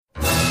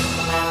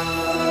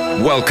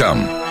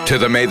Welcome to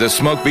the May the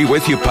Smoke Be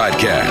With You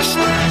podcast.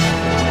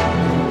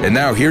 And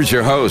now here's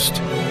your host,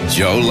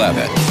 Joe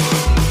Levitt.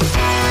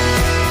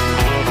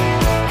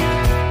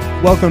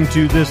 Welcome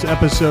to this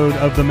episode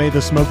of the May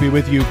the Smoke Be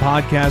With You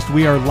podcast.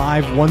 We are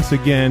live once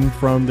again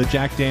from the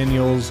Jack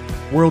Daniel's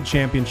World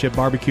Championship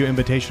Barbecue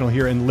Invitational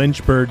here in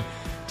Lynchburg,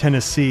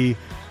 Tennessee.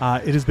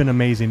 It has been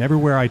amazing.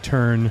 Everywhere I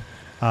turn,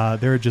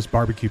 there are just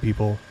barbecue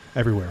people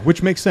everywhere,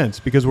 which makes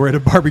sense because we're at a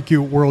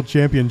barbecue world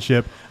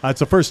championship. It's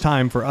the first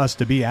time for us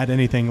to be at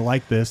anything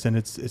like this, and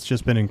it's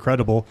just been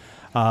incredible.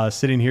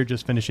 Sitting here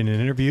just finishing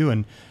an interview,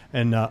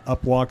 and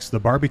up walks the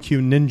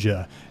barbecue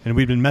ninja, and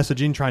we've been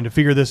messaging trying to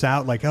figure this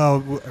out, like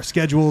our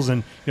schedules,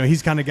 and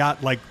he's kind of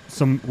got like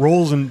some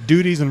roles and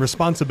duties and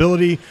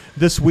responsibility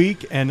this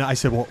week. And I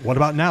said, well, what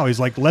about now? He's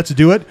like, let's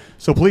do it.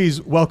 So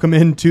please welcome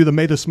into the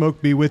May the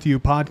Smoke Be With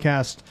You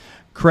podcast,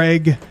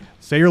 Craig.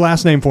 Say your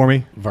last name for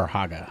me.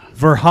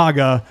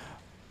 Verhaga,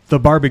 the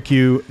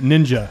barbecue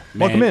ninja. Man,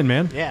 welcome in,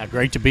 man. Yeah,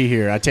 great to be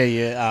here. I tell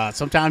you,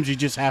 sometimes you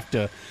just have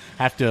to,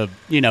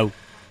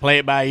 play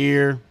it by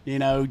ear,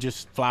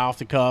 just fly off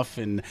the cuff.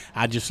 And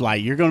I just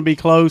like, you're going to be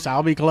close,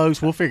 I'll be close,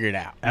 we'll figure it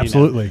out.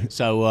 Absolutely.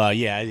 So,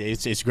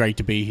 it's great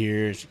to be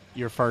here. It's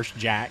your first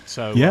Jack.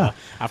 So, yeah.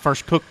 I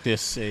first cooked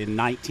this in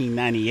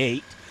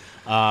 1998.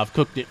 I've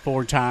cooked it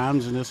 4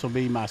 times, and this will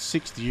be my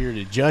 6th year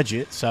to judge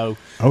it. So,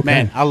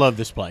 Man, I love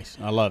this place.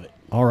 I love it.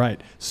 All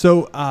right.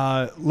 So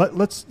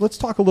let's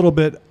talk a little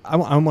bit. I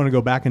want to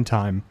go back in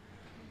time.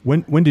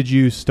 When did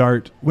you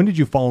start? When did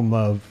you fall in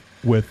love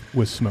with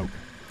smoke?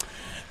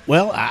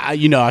 Well,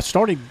 I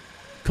started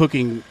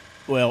cooking.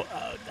 Well,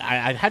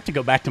 I had to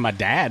go back to my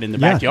dad in the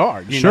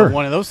backyard. Sure.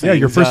 One of those things. Yeah,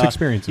 your first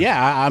experiences.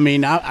 Yeah,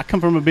 I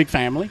come from a big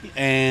family,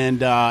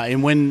 and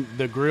when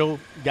the grill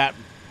got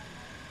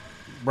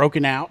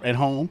broken out at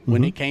home,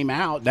 when it came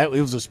out, it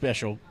was a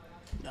special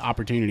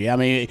opportunity. I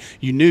mean,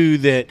 you knew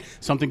that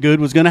something good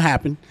was going to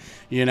happen,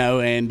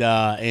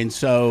 and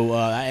so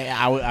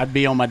I'd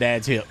be on my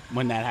dad's hip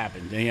when that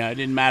happened. It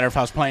didn't matter if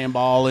I was playing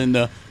ball in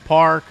the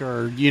park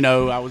or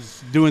I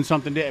was doing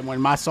something.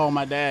 When I saw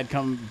my dad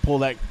come pull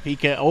that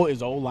PK,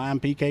 his old Lime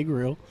PK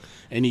grill,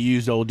 and he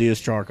used old Diaz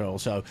charcoal.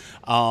 So,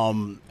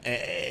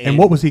 and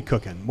what was he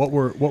cooking? What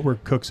were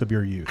cooks of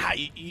your youth?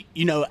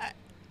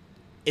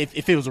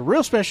 If it was a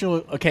real special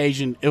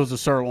occasion, it was a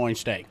sirloin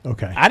steak.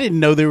 Okay. I didn't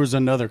know there was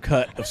another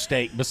cut of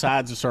steak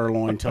besides the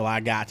sirloin until I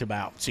got to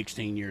about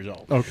 16 years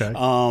old. Okay.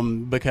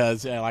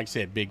 Because, like I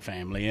said, big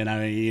family. And,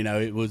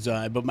 it was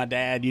but my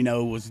dad,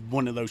 was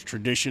one of those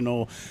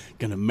traditional,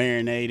 going to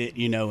marinate it,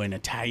 in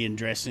Italian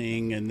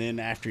dressing. And then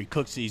after he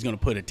cooks it, he's going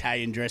to put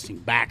Italian dressing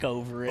back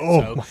over it.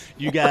 Oh. So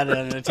you got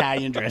an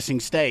Italian dressing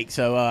steak.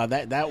 So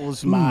that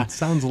was my.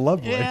 Sounds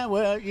lovely. Yeah,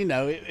 well,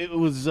 it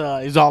was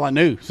all I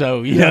knew.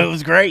 So, it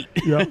was great.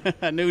 Yep.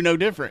 I knew no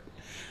different.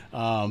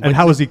 And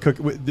how was he cook?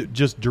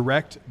 Just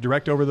direct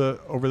over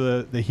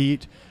the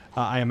heat,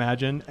 I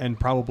imagine, and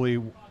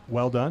probably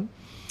well done.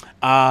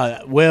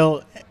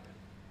 Well,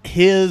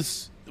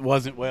 his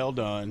wasn't well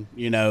done.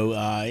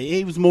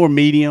 It was more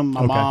medium.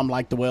 My mom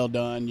liked the well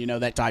done.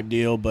 That type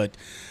deal. But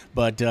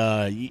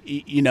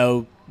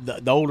the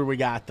older we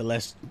got, the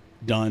less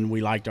done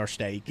we liked our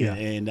steak. Yeah.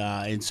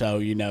 And so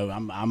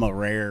I'm a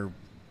rare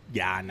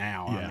guy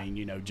now. Yeah. I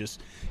mean,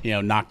 just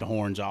knock the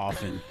horns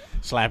off and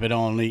slap it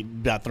on,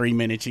 about 3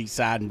 minutes each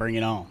side, and bring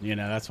it on.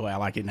 That's the way I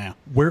like it now.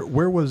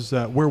 Where was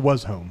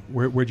home?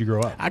 Where'd you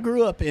grow up? I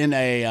grew up in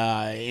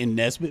in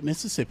Nesbitt,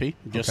 Mississippi,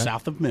 just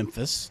south of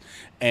Memphis,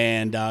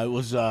 and it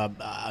was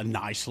a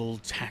nice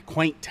little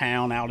quaint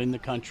town out in the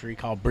country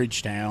called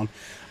Bridgetown.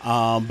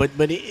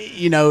 But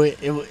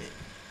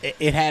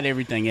it had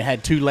everything. It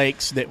had 2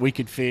 lakes that we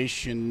could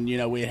fish, and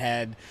we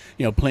had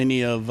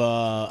plenty of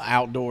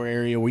outdoor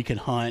area we could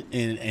hunt,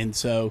 and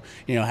so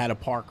had a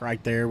park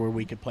right there where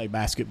we could play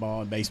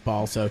basketball and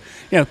baseball. So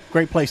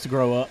great place to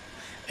grow up.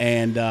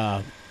 And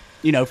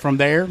from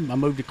there I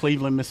moved to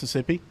Cleveland,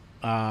 Mississippi,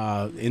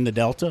 in the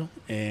Delta,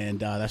 and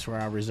that's where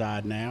I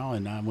reside now.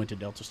 And I went to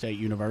Delta State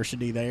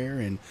University there,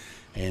 and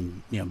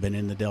been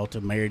in the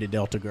Delta, married a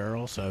Delta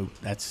girl, so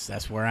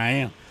that's where I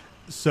am.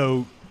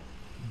 So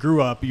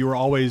grew up, you were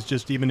always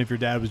just, even if your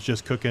dad was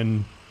just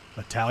cooking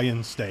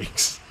Italian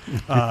steaks,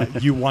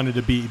 you wanted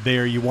to be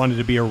there, you wanted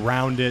to be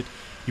around it,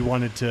 you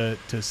wanted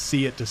to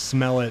see it, to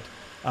smell it.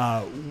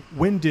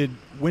 When did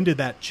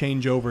that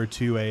change over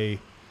to a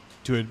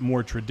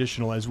more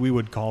traditional, as we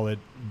would call it,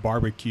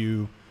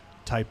 barbecue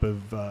type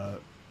of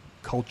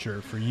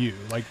culture for you?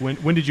 Like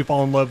when did you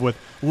fall in love with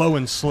low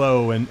and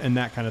slow and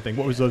that kind of thing?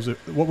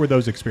 What were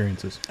those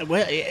experiences?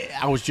 Well,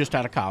 I was just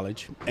out of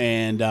college,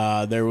 and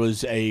there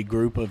was a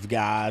group of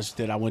guys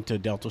that I went to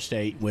Delta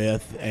State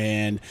with,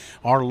 and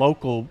our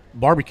local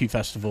barbecue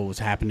festival was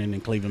happening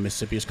in Cleveland,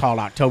 Mississippi. It's called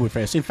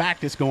Oktoberfest. In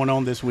fact, it's going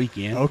on this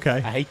weekend.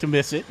 Okay. I hate to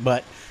miss it,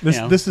 but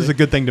this is a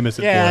good thing to miss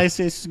it for. Yeah,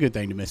 it's a good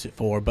thing to miss it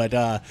for.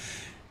 But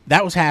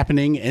that was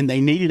happening, and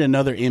they needed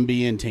another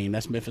MBN team.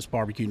 That's Memphis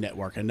Barbecue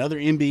Network, another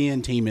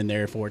MBN team in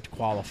there for it to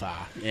qualify.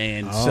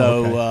 And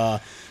so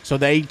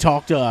they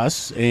talked to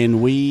us,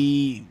 and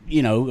we,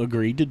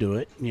 agreed to do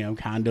it.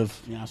 Kind of.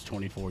 I was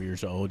 24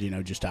 years old,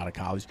 just out of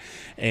college,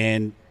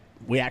 and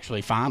we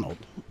actually finaled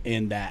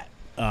in that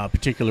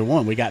particular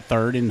one. We got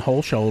third in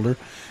whole shoulder,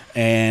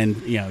 and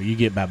you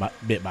get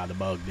bit by the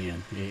bug.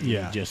 Then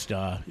it's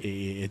how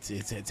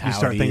you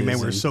start thinking, man,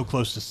 we were so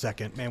close to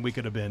second. Man, we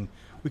could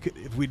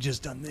if we'd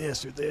just done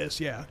this or this,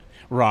 yeah.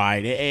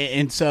 Right,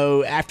 and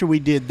so after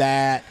we did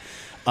that,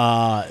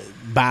 by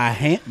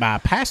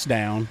pass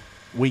down,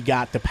 we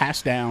got the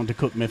pass down to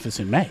cook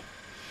Memphis in May.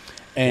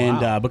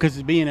 And because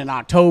it being in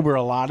October,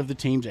 a lot of the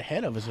teams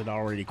ahead of us had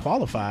already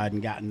qualified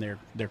and gotten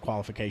their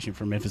qualification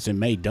for Memphis in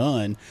May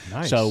done.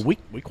 Nice. So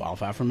we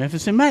qualified for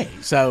Memphis in May.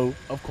 So,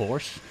 of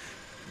course,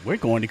 we're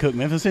going to cook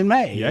Memphis in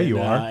May. Yeah, you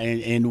are.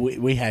 And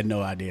we had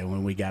no idea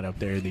when we got up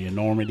there the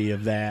enormity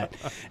of that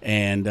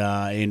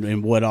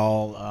and what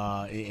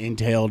all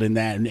entailed in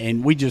that.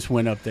 And we just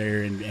went up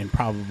there and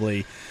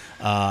probably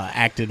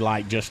acted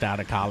like just out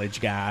of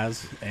college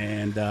guys.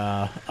 And,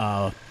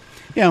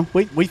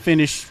 we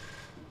finished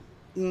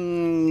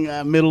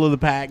middle of the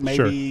pack,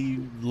 maybe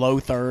low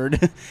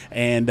third,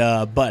 and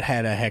but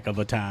had a heck of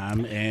a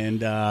time.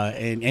 And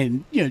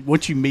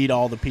once you meet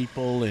all the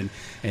people and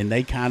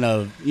they kind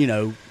of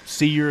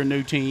see you're a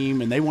new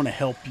team and they want to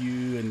help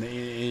you,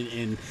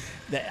 and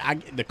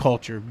the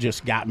culture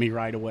just got me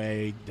right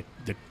away.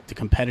 The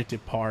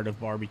competitive part of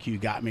barbecue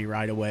got me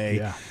right away.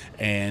 Yeah.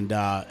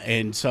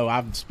 And so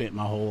I've spent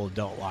my whole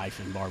adult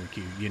life in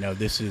barbecue.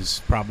 This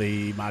is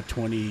probably my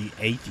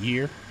 28th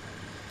year.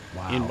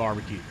 Wow. In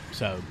barbecue.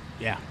 So,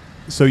 yeah.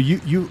 So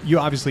you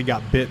obviously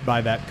got bit by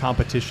that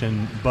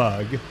competition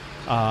bug.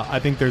 I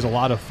think there's a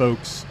lot of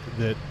folks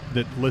that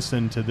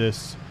listen to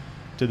this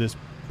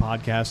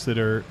podcast that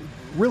are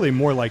really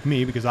more like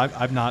me, because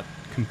I've not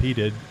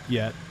competed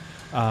yet,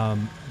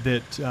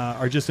 that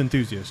are just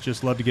enthusiasts,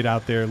 just love to get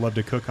out there, love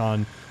to cook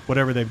on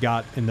whatever they've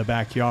got in the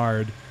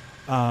backyard.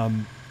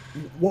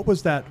 What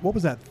was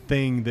that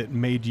thing that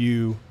made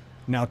you,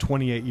 now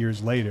 28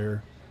 years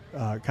later,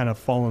 kind of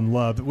fall in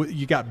love?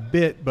 You got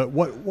bit, but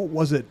what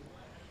was it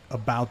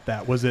about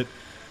that? Was it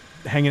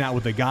hanging out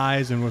with the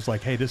guys and was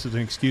like, hey, this is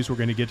an excuse, we're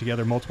going to get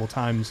together multiple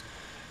times,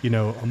 a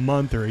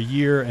month or a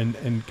year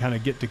and kind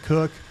of get to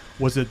cook?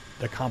 Was it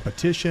the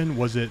competition?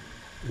 Was it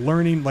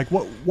learning? Like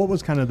what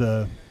was kind of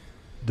the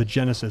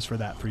genesis for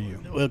that for you?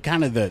 Well,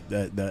 kind of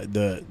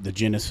the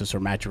genesis or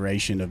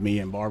maturation of me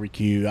in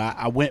barbecue.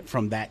 I went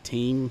from that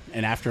team,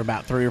 and after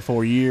about 3 or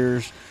 4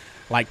 years,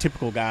 like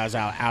typical guys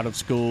out of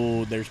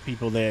school, there's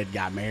people that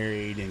got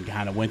married and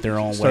kind of went their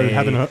own way. Started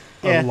having a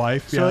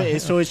life. So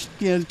it's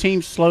the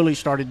team slowly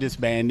started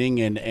disbanding,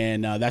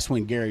 and that's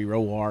when Gary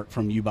Rowart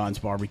from Ubon's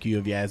Barbecue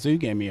of Yazoo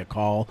gave me a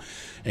call,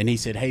 and he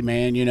said, "Hey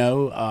man,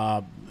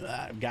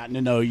 I've gotten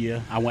to know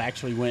you. I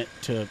actually went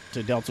to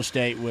Delta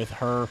State with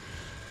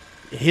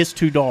his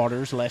 2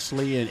 daughters,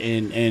 Leslie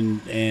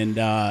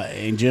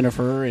and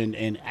Jennifer,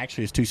 and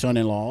actually his 2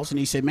 son-in-laws." And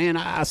he said, "Man,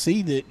 I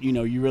see that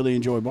you really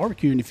enjoy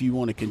barbecue, and if you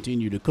want to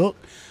continue to cook,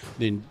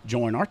 then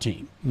join our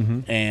team."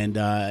 Mm-hmm.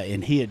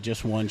 And he had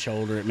just won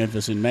shoulder at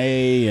Memphis in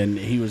May, and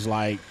he was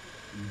like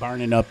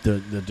burning up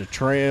the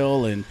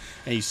trail, and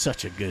he's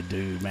such a good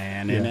dude,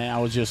 man. Yeah. And I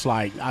was just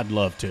like, I'd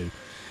love to.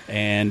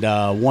 And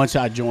once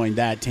I joined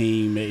that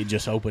team, it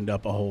just opened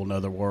up a whole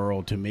nother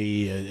world to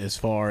me, as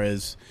far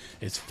as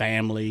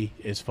family,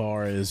 as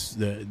far as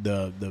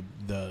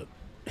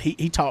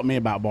he taught me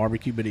about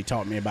barbecue, but he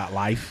taught me about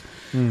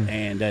life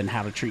and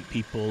how to treat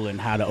people and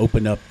how to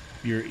open up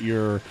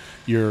your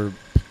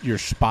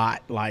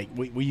spot. Like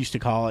we used to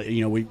call it,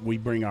 we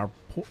bring our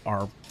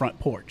front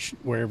porch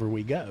wherever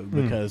we go,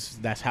 because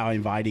that's how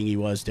inviting he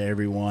was to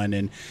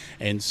everyone.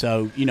 And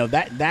so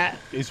that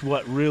is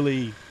what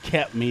really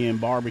kept me in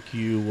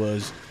barbecue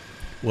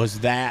was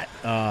that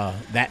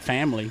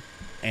family.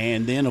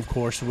 And then of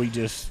course we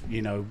just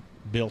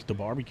built the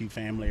barbecue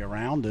family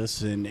around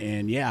us, and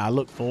I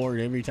look forward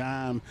every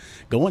time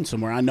going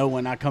somewhere. I know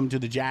when I come to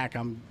the Jack,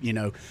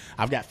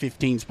 I've got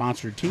 15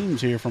 sponsored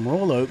teams here from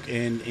Royal Oak,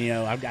 and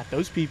I've got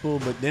those people,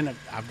 but then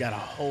I've got a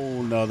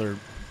whole nother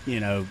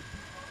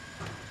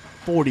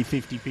 40,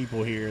 50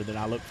 people here that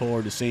I look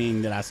forward to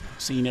seeing, that I've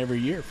seen every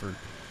year for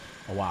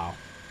a while.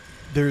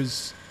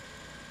 There's,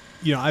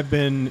 I've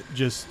been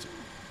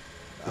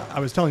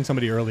I was telling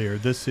somebody earlier,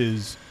 this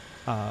is,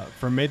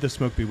 for May the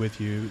Smoke Be With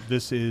You,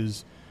 this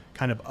is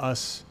kind of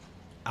us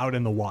out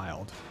in the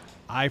wild.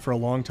 I, for a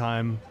long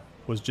time,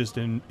 was just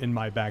in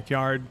my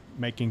backyard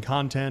making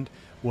content,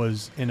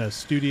 was in a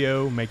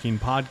studio making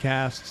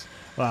podcasts,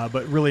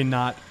 but really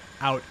not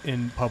out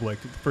in public.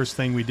 The first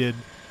thing we did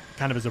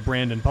kind of as a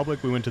brand in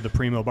public, we went to the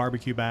Primo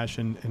Barbecue Bash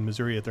in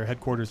Missouri at their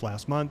headquarters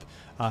last month,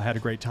 had a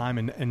great time,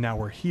 and now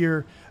we're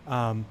here.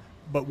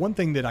 But one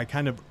thing that I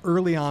kind of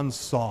early on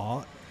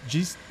saw,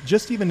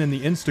 just even in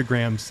the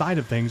Instagram side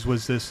of things,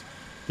 was this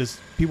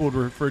people would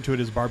refer to it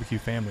as barbecue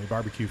family,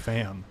 barbecue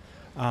fam.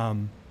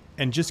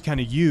 And just kind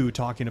of you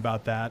talking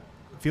about that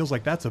feels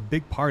like that's a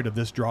big part of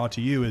this draw to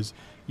you is,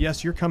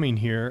 yes, you're coming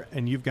here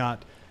and you've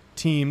got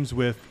teams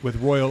with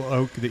Royal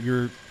Oak that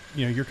you're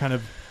kind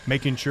of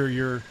making sure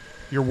you're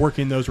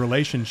working those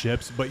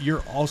relationships, but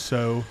you're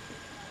also,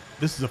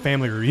 this is a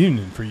family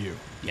reunion for you.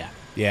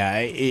 Yeah,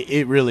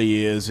 it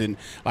really is. And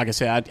like I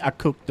said, I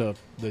cooked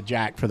the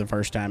Jack for the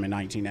first time in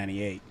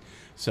 1998.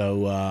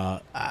 So,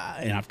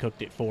 and I've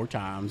cooked it 4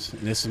 times,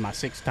 and this is my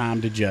 6th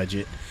time to judge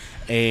it.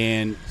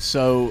 And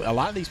so a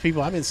lot of these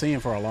people I've been seeing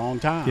for a long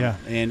time. Yeah.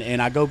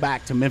 And I go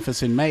back to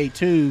Memphis in May,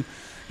 too.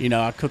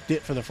 I cooked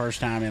it for the first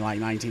time in like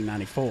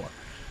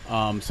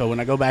 1994. So when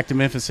I go back to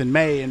Memphis in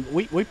May, and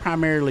we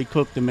primarily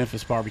cooked the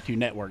Memphis Barbecue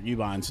Network,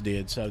 Ubon's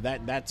did. So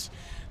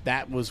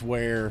that was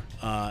where,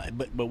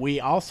 but we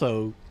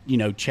also,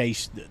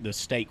 chased the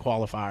state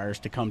qualifiers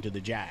to come to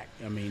the Jack.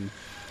 I mean,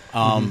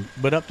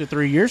 but up to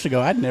 3 years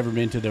ago, I'd never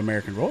been to the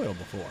American Royal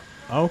before.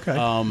 Okay.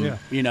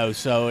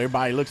 So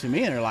everybody looks at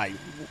me and they're like,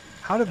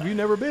 how have you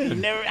never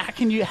been? How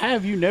can you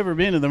never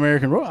been to the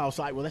American Royal? I was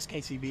like, well, that's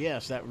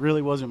KCBS. That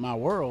really wasn't my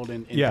world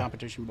in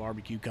competition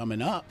barbecue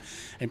coming up.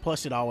 And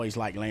plus, it always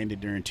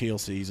landed during teal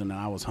season, and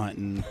I was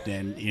hunting,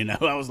 and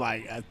I was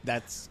like,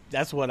 that's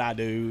what I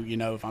do,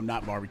 if I'm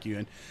not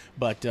barbecuing.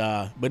 But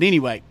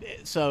anyway,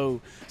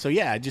 so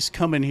yeah, just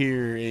coming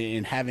here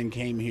and having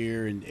came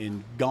here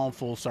and gone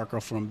full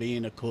circle from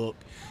being a cook,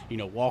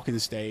 walking the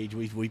stage.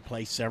 We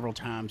placed several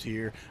times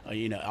here.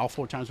 All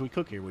 4 times we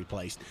cook here, we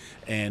placed,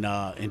 and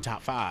in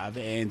top 5.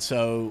 And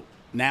so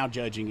now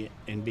judging it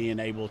and being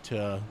able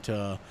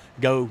to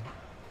go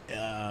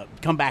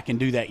come back and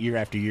do that year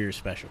after year is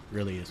special.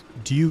 Really is.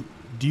 Do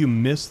you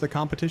miss the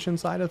competition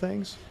side of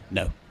things?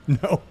 No,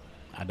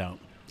 I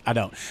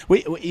don't.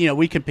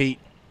 We compete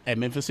at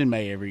Memphis in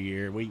May every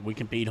year. We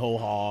compete whole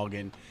hog,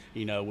 and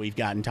we've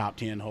gotten top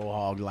 10 whole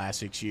hog the last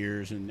 6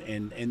 years,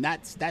 and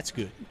that's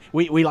good.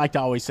 We like to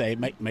always say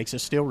it makes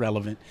us still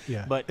relevant.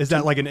 Yeah. But is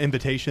that like an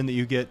invitation that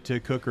you get to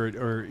cook,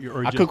 or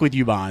I cook with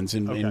Ubon's,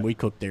 and we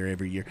cook there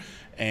every year.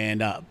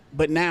 And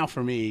but now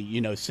for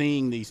me,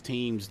 seeing these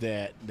teams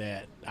that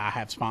I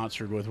have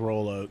sponsored with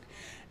Royal Oak.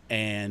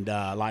 And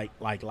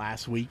like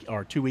last week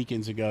or 2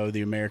 weekends ago,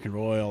 the American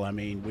Royal. I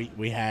mean,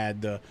 we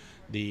had the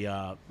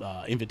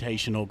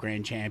Invitational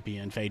Grand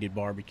Champion Faded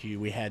Barbecue.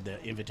 We had the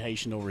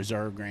Invitational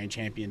Reserve Grand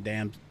Champion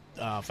Damn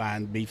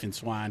Fine Beef and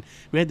Swine.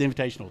 We had the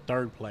Invitational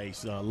 3rd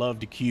place Love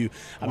to Q.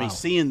 I mean,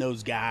 seeing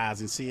those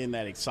guys and seeing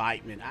that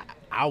excitement,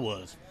 I'm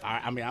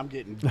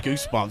getting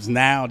goosebumps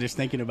now just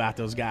thinking about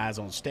those guys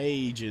on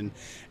stage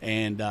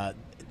and.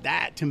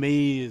 That to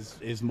me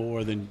is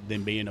more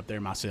than being up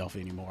there myself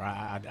anymore.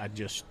 I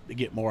just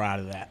get more out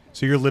of that.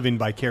 So you're living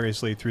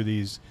vicariously through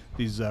these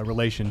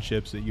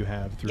relationships that you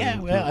have. Through, yeah,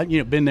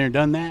 well, been there,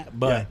 done that,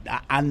 but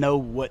I know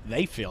what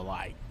they feel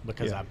like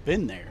because I've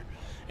been there,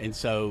 and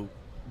so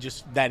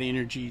just that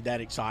energy,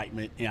 that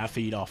excitement, I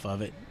feed off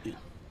of it.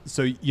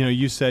 So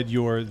you said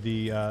you're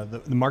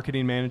the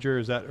marketing manager.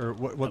 Is that or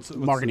what's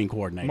marketing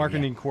coordinator?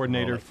 Marketing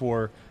coordinator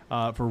for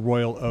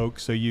Royal Oak.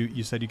 So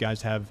you said you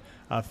guys have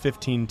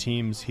 15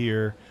 teams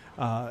here.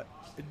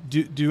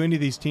 Do any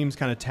of these teams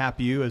kind of tap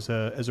you as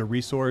a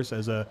resource,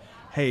 as a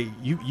hey,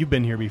 you've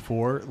been here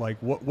before? Like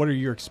what are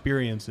your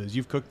experiences?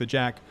 You've cooked the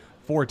Jack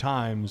 4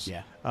 times.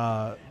 Yeah.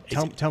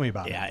 Tell me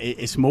about it. Yeah,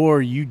 it's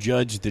more you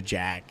judge the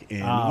Jack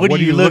and what are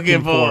you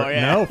looking for?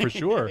 Yeah. No, for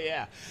sure.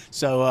 Yeah.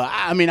 So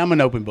I'm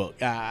an open book,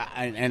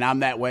 and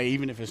I'm that way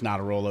even if it's not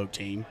a Royal Oak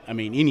team. I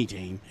mean, any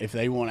team, if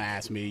they want to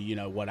ask me,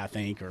 what I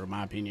think or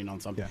my opinion on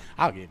something,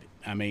 I'll give it.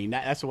 I mean,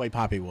 that's the way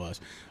Poppy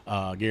was.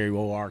 Gary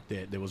Woark,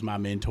 that was my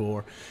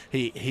mentor.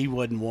 He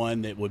wasn't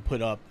one that would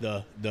put up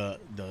the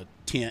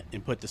tent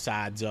and put the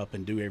sides up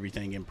and do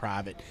everything in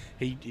private.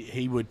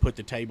 He would put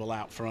the table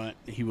out front.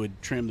 He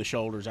would trim the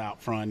shoulders out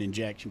front,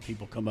 injection.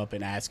 People come up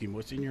and ask him,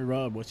 "What's in your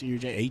rub? What's in your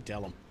J?" He'd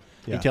tell them.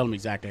 Yeah. He'd tell them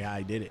exactly how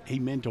he did it. He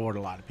mentored a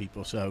lot of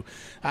people. So,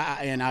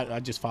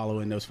 I just follow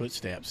in those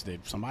footsteps. That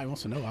if somebody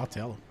wants to know, I'll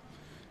tell them.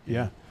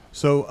 Yeah.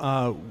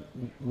 So,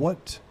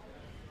 what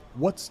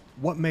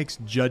makes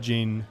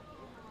judging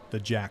the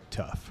Jack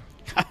tough?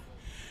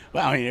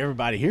 Well, I mean,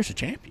 everybody here's a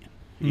champion.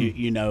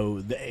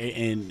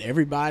 And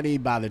everybody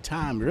by the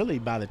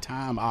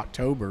time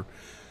October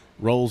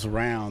rolls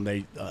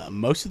around,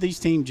 most of these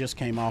teams just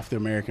came off the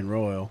American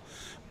Royal.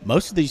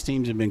 Most of these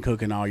teams have been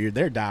cooking all year.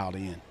 They're dialed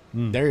in.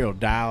 They're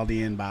dialed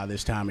in by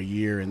this time of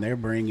year, and they're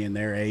bringing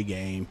their A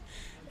game.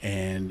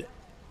 And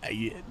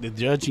the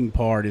judging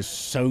part is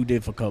so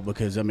difficult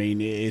because, I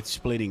mean, it's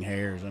splitting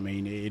hairs. I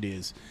mean, it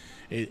is.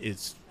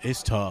 It's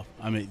tough.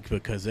 I mean,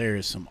 because there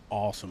is some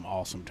awesome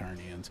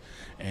turn-ins,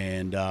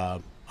 and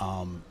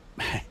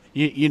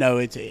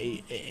it's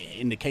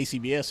in the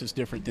KCBS it's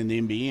different than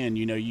the NBN.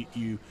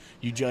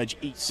 You judge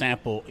each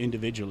sample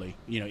individually.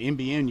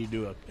 NBN you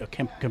do a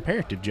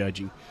comparative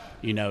judging.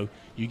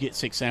 You you get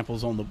 6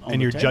 samples on the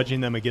and you're table.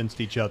 judging them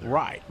against each other.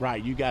 Right.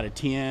 You got a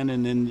 10,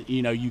 and then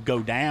you go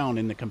down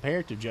in the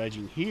comparative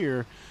judging.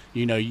 Here,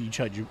 you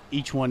judge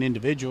each one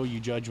individual. You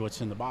judge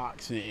what's in the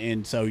box,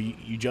 and so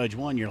you judge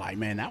one. You're like,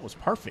 man, that was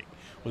perfect.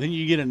 Well, then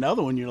you get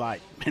another one. You're like,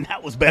 man,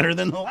 that was better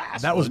than the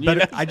last. That was one,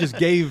 better. I just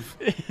gave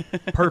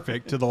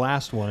perfect to the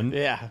last one.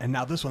 Yeah. And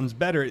now this one's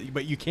better,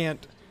 but you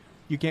can't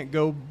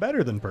go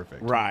better than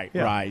perfect. Right.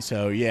 Yeah. Right.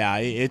 So yeah,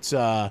 it's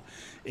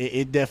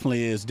it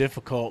definitely is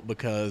difficult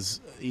because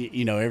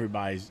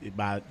everybody's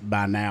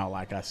by now,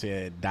 like I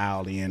said,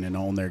 dialed in and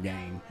on their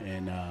game,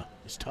 and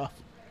it's tough,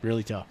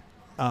 really tough.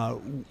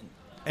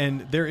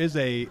 And there is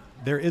a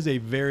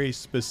very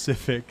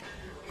specific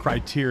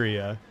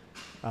criteria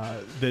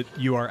that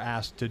you are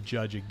asked to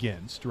judge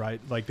against,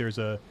 right? Like there's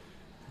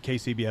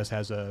KCBS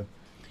has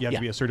you have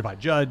to be a certified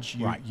judge.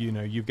 Right.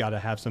 You've got to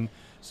have some.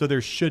 So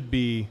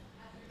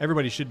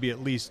everybody should be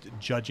at least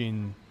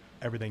judging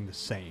everything the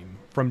same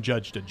from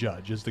judge to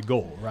judge is the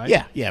goal, right?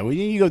 Yeah. When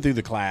you go through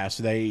the class,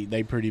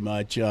 they pretty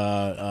much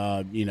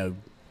go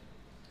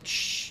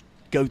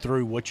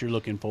through what you're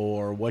looking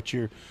for, what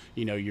your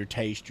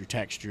taste, your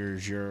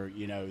textures, your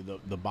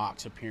the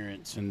box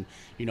appearance, and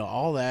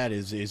all that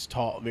is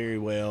taught very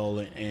well.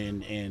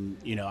 And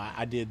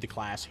I did the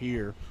class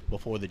here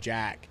before the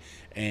Jack,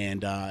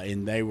 and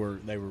they were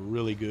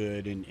really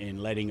good in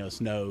letting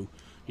us know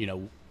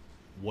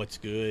what's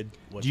good,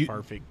 what's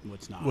perfect,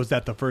 what's not. Was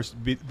that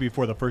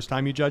before the first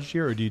time you judged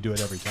here, or do you do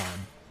it every time?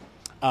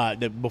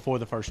 Before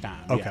the first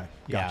time. Okay,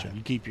 yeah. gotcha. Yeah,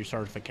 you keep your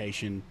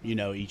certification,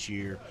 each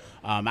year.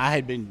 I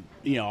had been,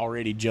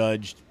 already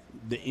judged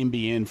the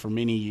MBN for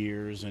many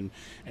years, and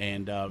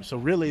so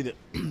really the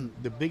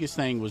biggest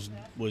thing was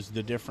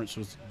the difference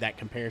was that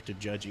comparative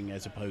judging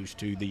as opposed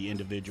to the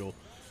individual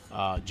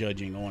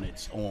judging on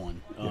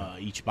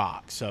each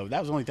box. So that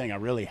was the only thing I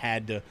really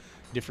had to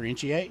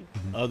differentiate,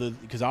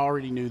 because I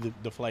already knew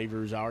the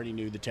flavors, I already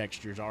knew the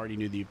textures, I already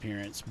knew the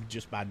appearance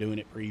just by doing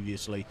it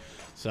previously.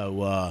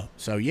 So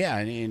yeah,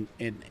 and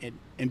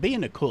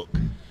being a cook,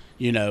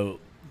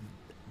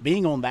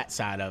 being on that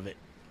side of it,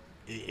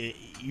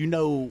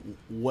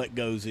 what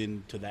goes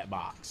into that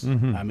box.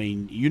 I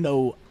mean,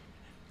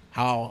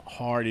 how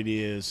hard it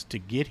is to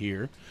get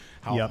here,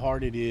 how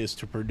hard it is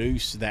to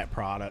produce that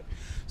product.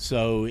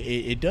 So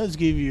it does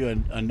give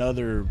you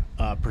another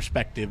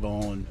perspective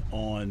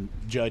on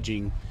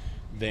judging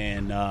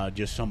than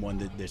just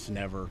someone that's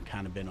never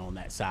kind of been on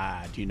that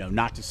side.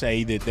 Not to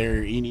say that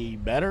they're any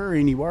better or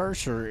any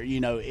worse, or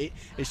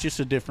it's just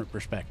a different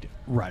perspective.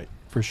 Right,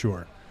 for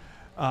sure.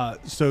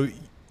 So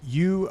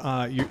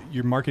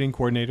you're marketing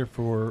coordinator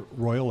for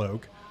Royal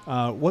Oak.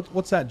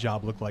 What's that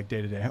job look like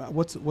day to day?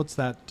 What's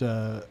that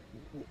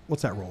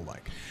role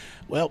like?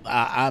 Well,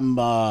 I'm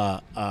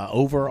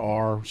over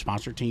our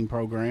sponsor team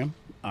program.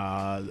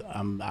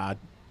 I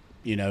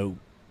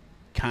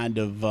kind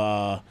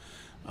of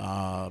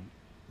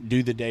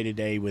do the day to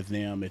day with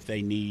them if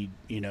they need,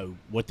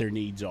 what their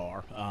needs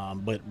are,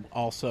 but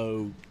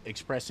also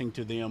expressing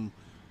to them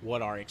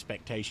what our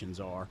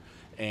expectations are,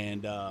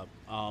 and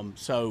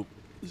so.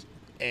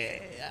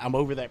 I'm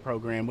over that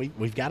program.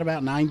 We've got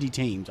about 90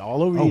 teams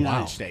all over the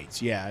United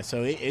States. Yeah,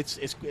 so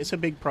it's a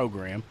big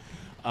program,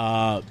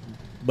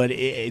 but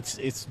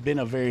it's been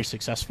a very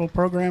successful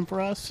program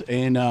for us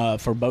and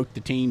for both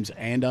the teams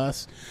and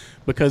us,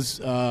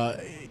 because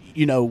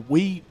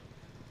we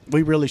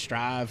really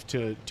strive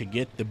to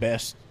get the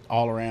best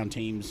all around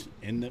teams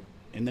in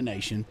the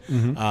nation.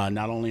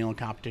 Not only on the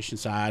competition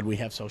side, we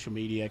have social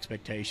media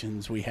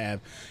expectations. We have,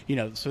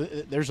 so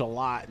there's a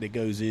lot that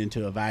goes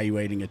into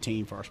evaluating a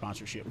team for our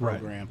sponsorship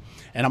program.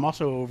 Right. And I'm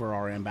also over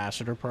our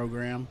ambassador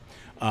program,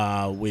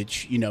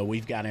 which,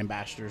 we've got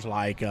ambassadors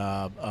like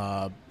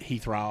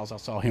Heath Riles. I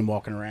saw him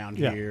walking around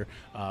here.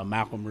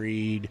 Malcolm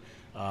Reed,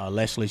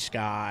 Leslie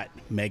Scott,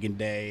 Megan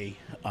Day,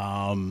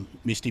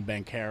 Misty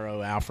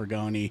Bancaro, Al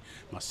Fragoni,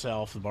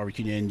 myself, the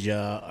Barbecue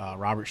Ninja,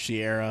 Robert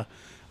Sierra,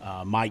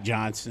 Mike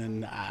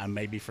Johnson. I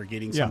may be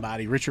forgetting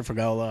somebody. Richard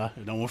Fagola.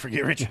 Don't want to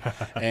forget Richard.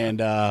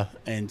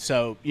 And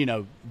so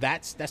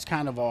that's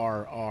kind of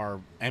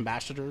our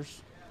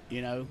ambassadors.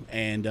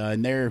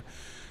 And they're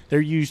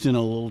used in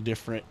a little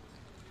different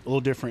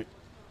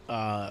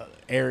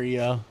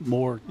area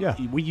more.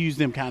 We use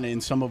them kind of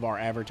in some of our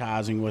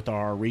advertising with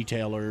our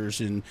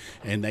retailers, and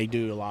they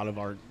do a lot of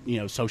our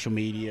social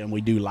media, and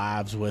we do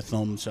lives with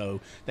them, so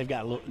they've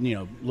got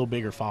little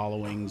bigger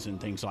followings and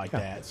things like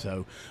that.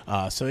 So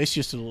it's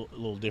just a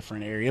little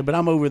different area, but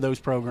I'm over those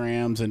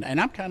programs, and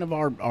I'm kind of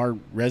our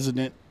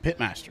resident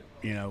pitmaster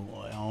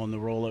on the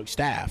Royal Oak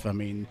staff. I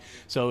mean,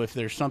 so if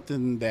there's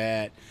something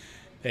that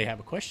they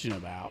have a question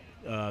about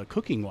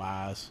cooking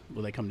wise,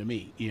 well, they come to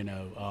me.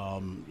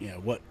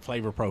 What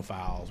flavor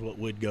profiles, what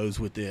wood goes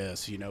with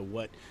this,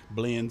 what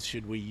blends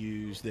should we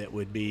use that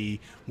would be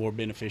more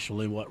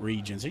beneficial in what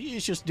regions.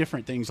 It's just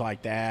different things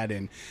like that,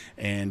 and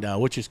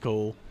which is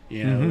cool,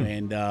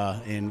 and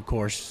of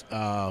course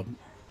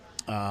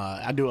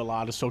I do a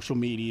lot of social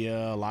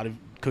media, a lot of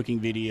cooking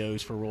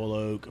videos for Royal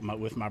Oak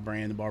with my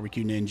brand, the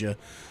Barbecue Ninja.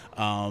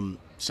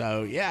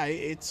 So yeah,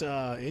 it's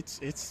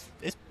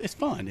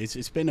fun.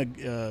 It's been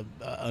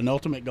an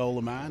ultimate goal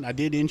of mine. I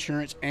did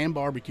insurance and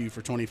barbecue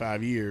for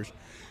 25 years,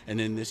 and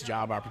then this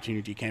job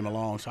opportunity came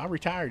along. So I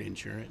retired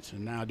insurance,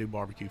 and now I do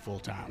barbecue full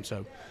time.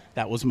 So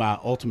that was my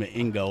ultimate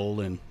end goal,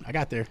 and I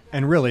got there.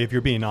 And really, if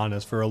you're being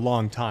honest, for a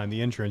long time,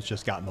 the insurance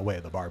just got in the way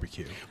of the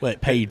barbecue. Well,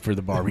 it paid for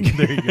the barbecue.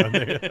 There you go.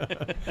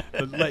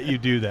 Let you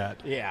do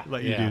that. Yeah.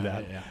 Let you do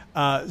that.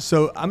 Yeah.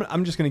 So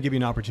I'm just going to give you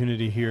an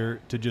opportunity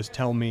here to just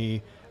tell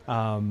me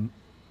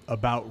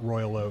about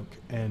Royal Oak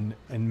and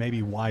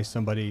maybe why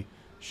somebody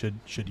should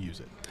use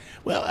it.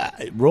 Well,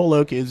 Royal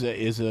Oak is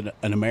an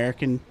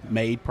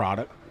American-made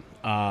product.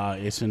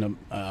 It's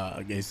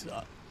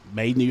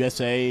made in the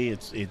USA.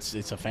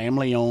 It's a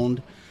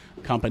family-owned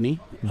company.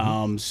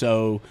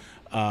 So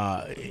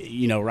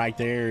right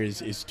there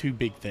is two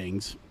big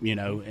things.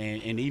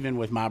 And even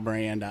with my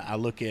brand, I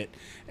look at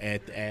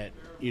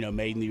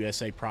made in the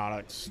USA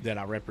products that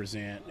I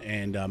represent,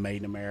 and made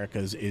in America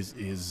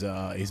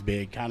is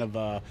big. Kind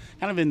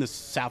of in the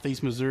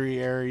southeast Missouri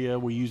area.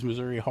 We use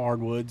Missouri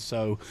hardwood,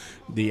 so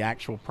the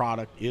actual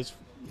product is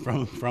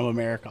from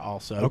America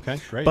also. Okay,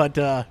 great. But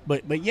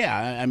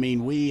yeah, I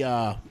mean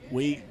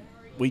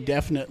we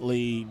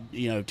definitely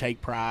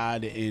take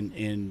pride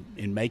in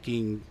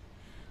making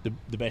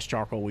the best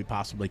charcoal we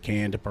possibly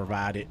can to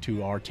provide it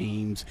to our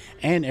teams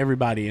and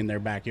everybody in their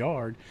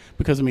backyard,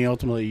 because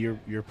ultimately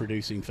you're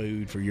producing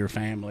food for your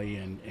family,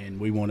 and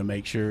we want to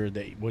make sure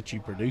that what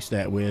you produce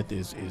that with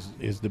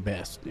is the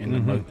best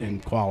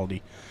in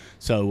quality.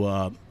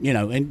 So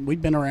and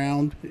we've been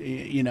around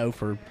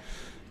for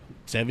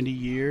 70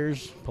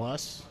 years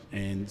plus,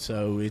 and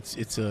so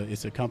it's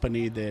a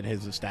company that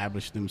has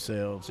established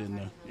themselves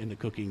in the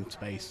cooking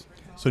space.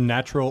 So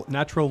natural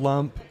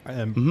lump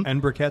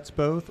and briquettes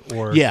both,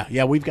 or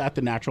yeah, we've got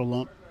the natural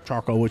lump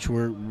charcoal, which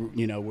we're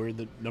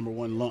the number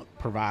one lump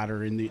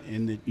provider in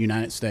the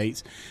United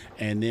States,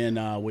 and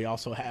then we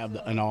also have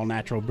an all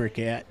natural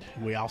briquette.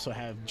 We also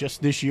have,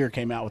 just this year,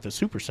 came out with a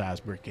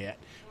supersized briquette,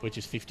 which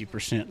is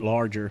 50%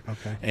 larger.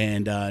 Okay.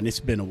 And it's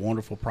been a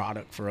wonderful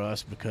product for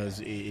us because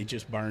it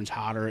just burns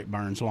hotter, it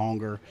burns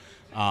longer.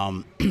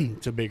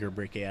 It's a bigger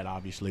briquette,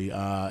 obviously,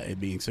 it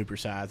being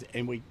supersized.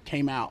 And we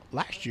came out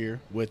last year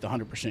with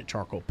 100%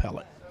 charcoal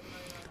pellet.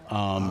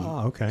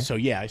 Okay. So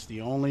yeah, it's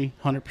the only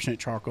 100%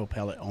 charcoal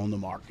pellet on the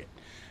market,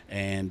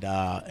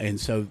 and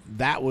so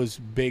that was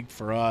big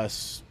for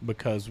us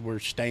because we're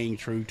staying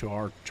true to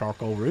our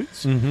charcoal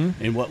roots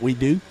and what we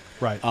do.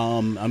 Right.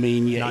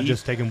 Not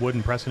just taking wood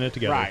and pressing it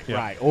together. Right. Yeah.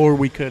 Right. Or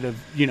we could have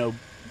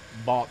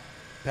bought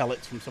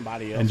pellets from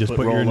somebody else and just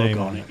put your name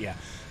on it. Yeah.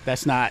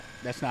 That's not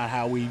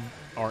how we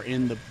are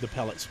in the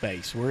pellet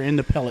space. We're in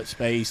the pellet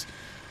space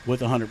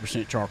with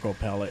 100% charcoal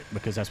pellet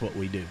because that's what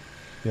we do.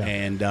 Yeah.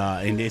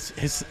 And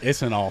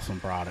it's an awesome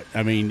product.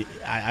 I mean,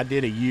 I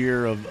did a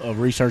year of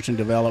research and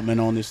development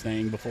on this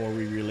thing before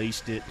we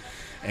released it,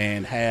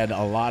 and had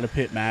a lot of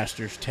pit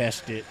masters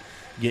test it,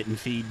 getting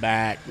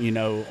feedback,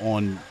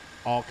 on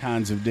all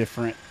kinds of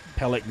different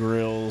pellet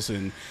grills,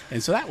 and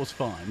so that was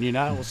fun.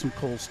 That was some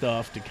cool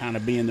stuff to kind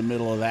of be in the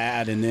middle of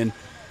that, and then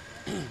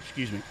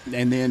excuse me,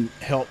 and then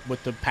help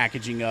with the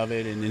packaging of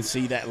it, and then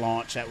see that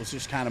launch. That was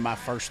just kind of my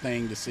first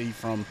thing to see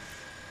from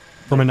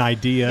an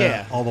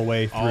idea all the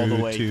way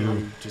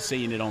through to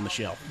seeing it on the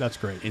shelf. That's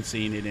great. And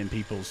seeing it in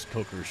people's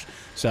cookers.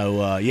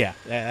 So,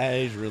 that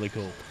is really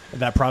cool.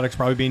 That product's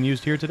probably being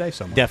used here today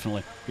somewhere.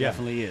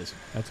 Definitely is.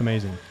 That's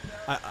amazing.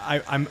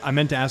 I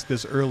meant to ask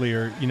this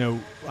earlier.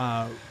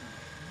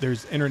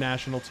 There's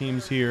international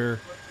teams here,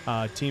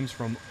 teams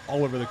from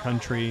all over the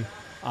country,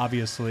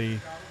 obviously.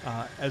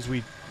 As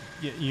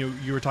you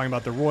were talking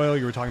about the Royal,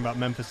 you were talking about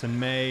Memphis in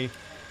May.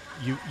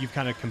 You've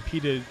kind of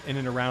competed in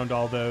and around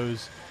all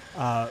those.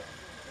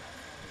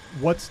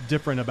 What's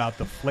different about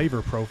the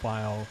flavor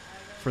profile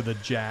for the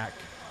Jack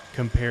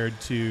compared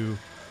to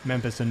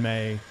Memphis in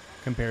May,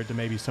 compared to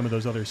maybe some of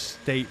those other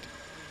state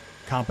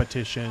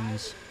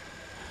competitions?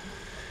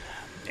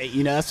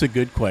 That's a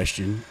good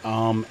question.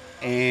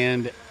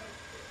 And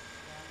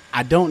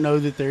I don't know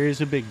that there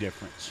is a big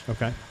difference.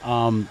 Okay.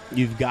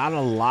 You've got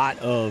a lot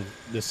of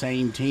the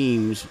same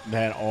teams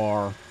that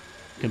are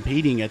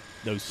competing at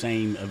those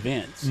same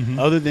events.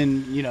 Other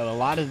than, a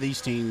lot of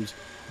these teams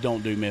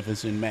don't do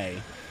Memphis in May.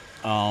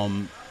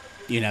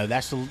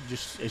 That's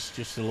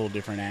just a little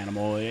different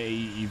animal.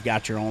 You've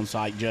got your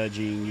on-site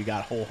judging. You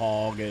got whole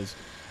hog as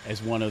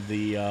one of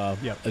the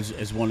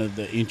as one of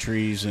the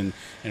entries, and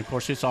of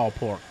course it's all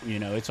pork.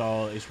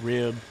 It's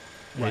rib,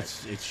 right.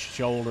 It's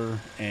shoulder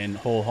and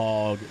whole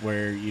hog,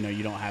 where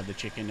you don't have the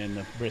chicken and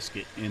the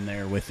brisket in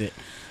there with it,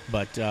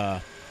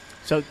 but.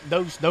 So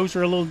those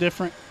are a little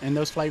different, and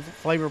those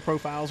flavor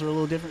profiles are a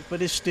little different,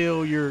 but it's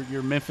still your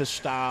Memphis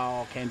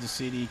style, Kansas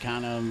City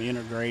kind of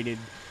integrated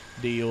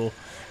deal,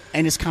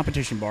 and it's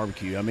competition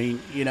barbecue. I mean,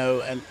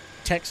 and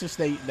Texas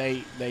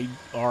they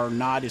are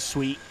not as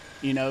sweet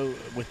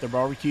with the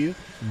barbecue,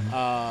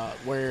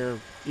 where,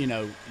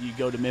 you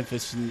go to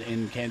Memphis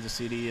and Kansas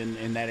City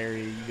and that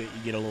area, you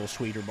get a little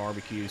sweeter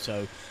barbecue.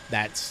 So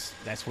that's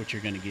what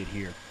you're going to get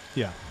here.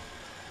 Yeah.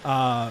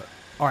 All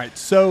right.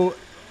 So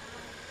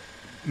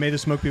may the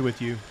smoke be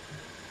with you.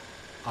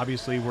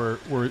 Obviously, we're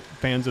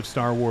fans of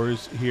Star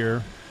Wars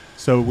here.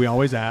 So we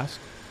always ask,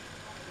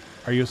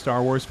 are you a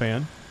Star Wars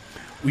fan?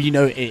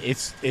 Well,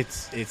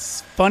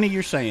 it's funny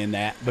you're saying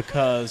that,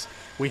 because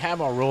we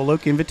have our Royal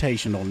Oak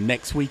Invitational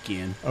next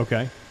weekend.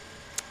 Okay.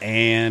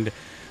 And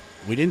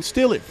we didn't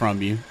steal it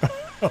from you,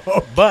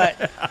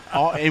 but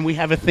and we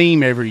have a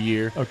theme every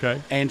year. Okay.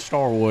 And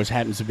Star Wars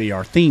happens to be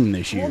our theme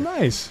this year. Well,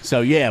 nice.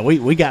 So yeah,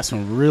 we got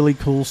some really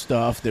cool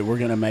stuff that we're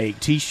gonna make.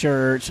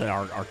 T-shirts,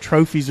 our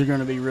trophies are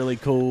gonna be really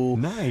cool.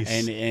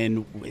 Nice.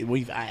 And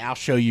I'll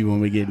show you when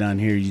we get done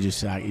here. You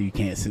just you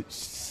can't.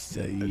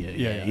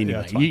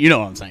 Anyway, you know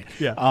what I'm saying.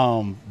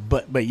 Yeah.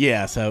 But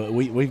yeah, so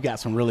we've got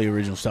some really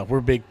original stuff.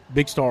 We're big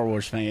Star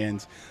Wars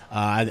fans.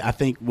 I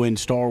think when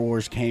Star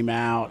Wars came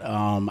out,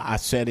 I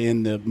sat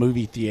in the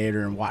movie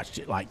theater and watched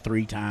it like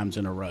 3 times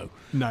in a row.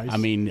 Nice. I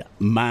mean,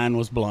 mine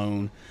was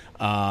blown.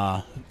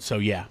 So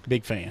yeah,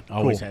 big fan.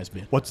 Always Cool. has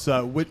been. What's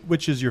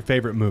which is your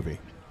favorite movie?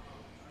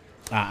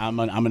 I'm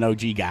an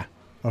OG guy.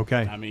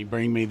 Okay. I mean,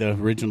 bring me the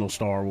original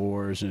Star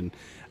Wars, and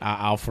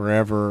I'll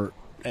forever.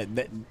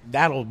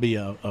 That'll be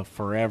a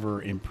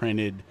forever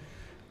imprinted.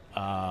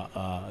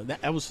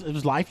 It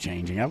was life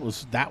changing.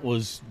 That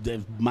was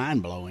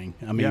mind blowing.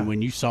 I mean,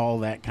 when you saw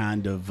that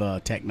kind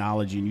of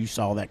technology and you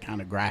saw that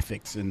kind of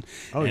graphics and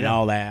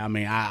all that. I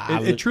mean,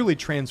 it truly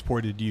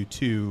transported you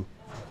to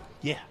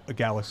a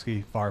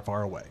galaxy far,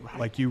 far away. Right,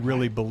 like you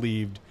really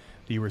believed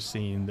that you were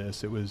seeing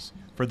this. It was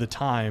for the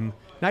time.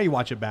 Now you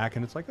watch it back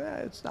and it's like,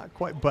 it's not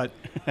quite. But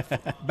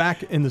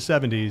back in the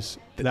 70s,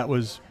 that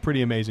was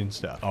pretty amazing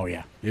stuff. Oh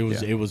yeah, it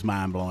was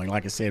mind blowing.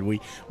 Like I said,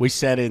 we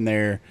sat in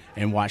there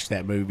and watched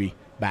that movie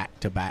back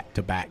to back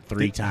to back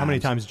 3 times. How many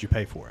times did you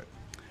pay for it?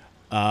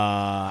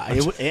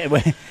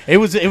 It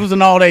was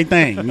an all day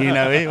thing.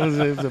 It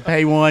was a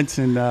pay once,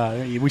 and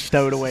we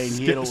stowed away and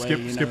hid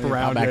away. Skip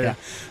around there.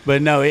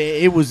 But no,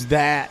 it was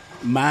that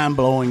mind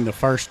blowing the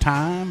first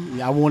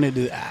time. I wanted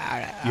to.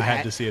 You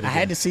had to see it again. I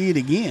had to see it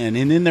again,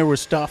 and then there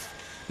was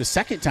stuff the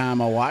second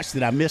time I watched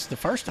that I missed the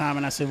first time,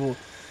 and I said, well,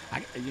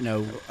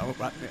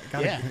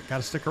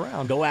 gotta stick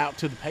around. Go out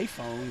to the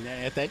payphone.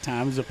 At that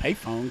time, it was a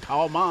payphone.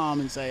 Call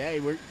mom and say, hey,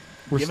 we're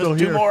give still us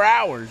 2 here. more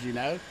hours,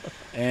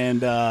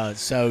 And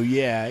so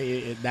yeah,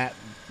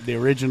 the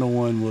original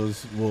one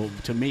will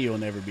to me will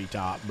never be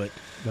topped, but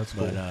that's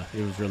cool. But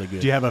it was really good.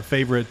 Do you have a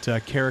favorite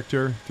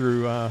character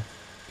through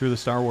the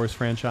Star Wars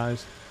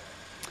franchise?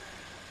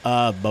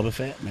 Boba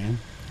Fett, man.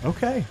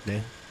 Okay.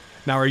 Yeah.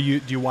 Now, do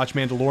you watch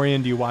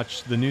Mandalorian? Do you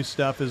watch the new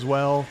stuff as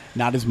well?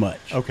 Not as much.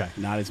 Okay.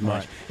 Not as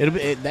much.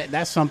 Right.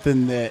 That's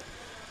something that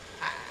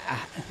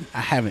I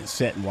haven't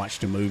sat and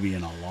watched a movie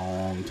in a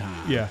long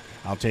time. Yeah.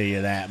 I'll tell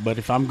you that. But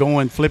if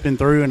I'm flipping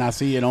through and I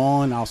see it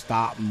on, I'll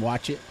stop and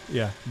watch it.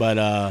 Yeah. But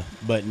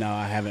no,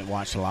 I haven't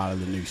watched a lot of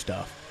the new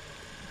stuff.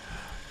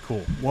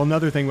 Cool. Well,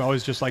 another thing we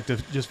always just like to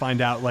just find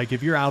out, like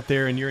if you're out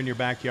there and you're in your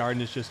backyard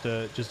and it's just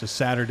a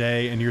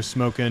Saturday and you're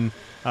smoking,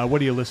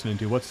 what are you listening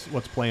to?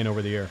 What's playing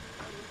over the air?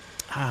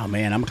 Oh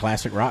man, I'm a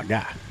classic rock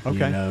guy.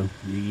 Okay.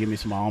 You give me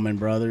some Allman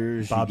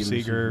Brothers, Bob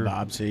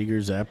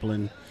Seger,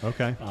 Zeppelin.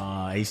 Okay.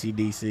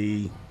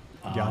 AC/DC.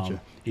 Gotcha.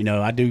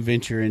 I do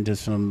venture into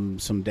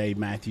some Dave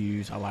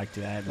Matthews. I like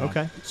that.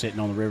 Okay. Sitting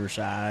on the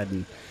riverside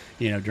and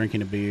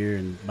drinking a beer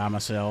and by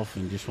myself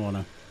and just want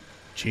to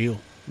chill.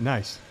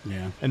 Nice.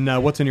 Yeah.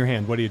 And what's in your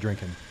hand? What are you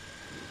drinking?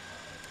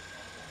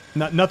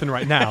 Nothing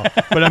right now.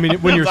 But I mean,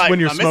 when you're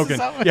smoking,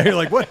 you're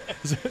like, what?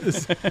 Is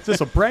this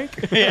a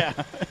prank? Yeah.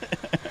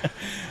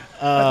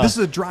 This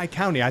is a dry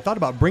county. I thought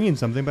about bringing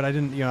something, but I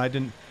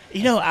didn't.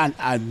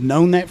 I've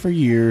known that for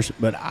years,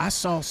 but I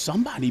saw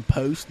somebody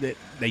post that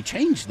they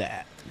changed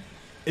that.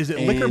 Is it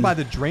liquor by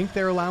the drink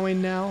they're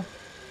allowing now?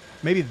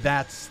 Maybe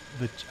that's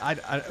the.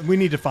 We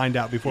need to find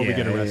out before we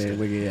get arrested.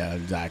 Yeah,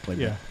 exactly.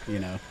 Yeah.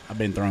 But, I've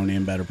been thrown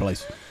in better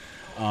places.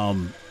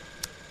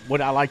 What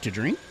I like to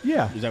drink?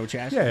 Yeah. Is that what you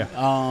asked?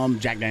 Yeah.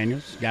 Jack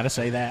Daniels. Got to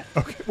say that.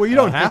 Okay. Well, you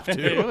don't have to.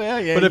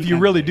 Yeah, but if you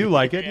really do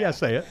like it,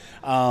 say it.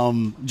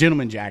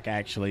 Gentleman Jack,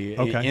 actually.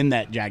 Okay. In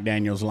that Jack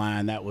Daniels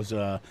line, that was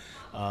a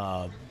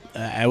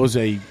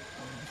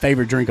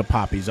favorite drink of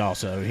Poppy's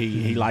also.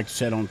 He liked to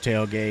sit on the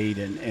tailgate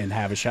and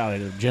have a shot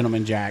at a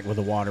Gentleman Jack with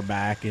a water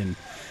back and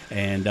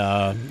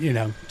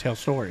tell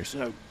stories.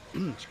 So,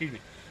 excuse me.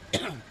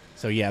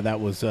 So yeah, that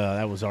was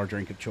our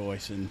drink of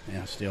choice, and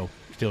still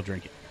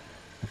drink it.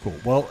 Cool.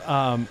 Well,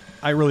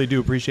 I really do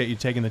appreciate you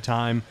taking the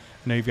time.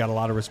 I know you've got a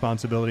lot of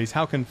responsibilities.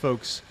 How can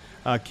folks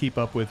keep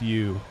up with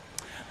you?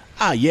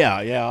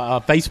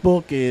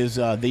 Facebook is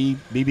the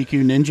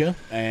BBQ Ninja,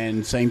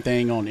 and same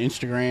thing on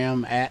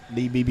Instagram at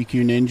the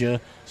BBQ Ninja.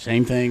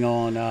 Same thing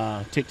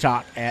on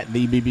TikTok at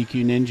the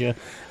BBQ Ninja,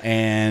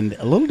 and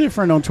a little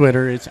different on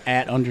Twitter. It's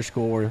at the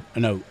 _BBQ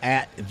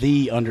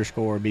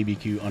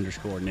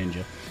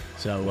 _Ninja.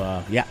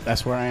 So,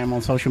 that's where I am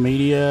on social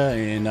media,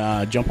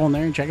 and jump on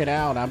there and check it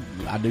out.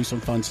 I do some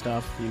fun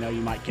stuff. You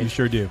might catch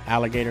sure do.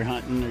 alligator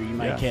hunting, or you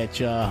might catch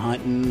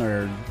hunting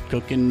or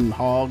cooking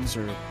hogs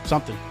or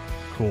something.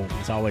 Cool.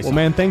 It's always well,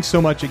 man, thanks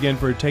so much again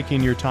for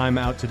taking your time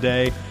out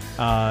today.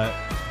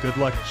 Good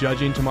luck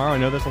judging tomorrow. I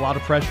know there's a lot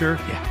of pressure.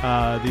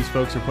 Yeah. These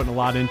folks are putting a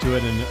lot into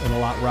it, and a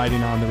lot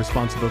riding on the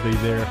responsibility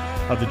there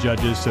of the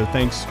judges. So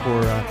thanks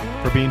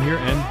for being here,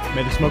 and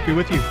may the smoke be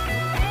with you.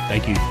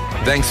 Thank you.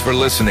 Thanks for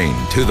listening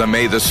to the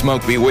May the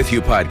Smoke Be With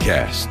You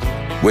podcast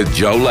with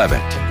Joe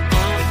Levitt.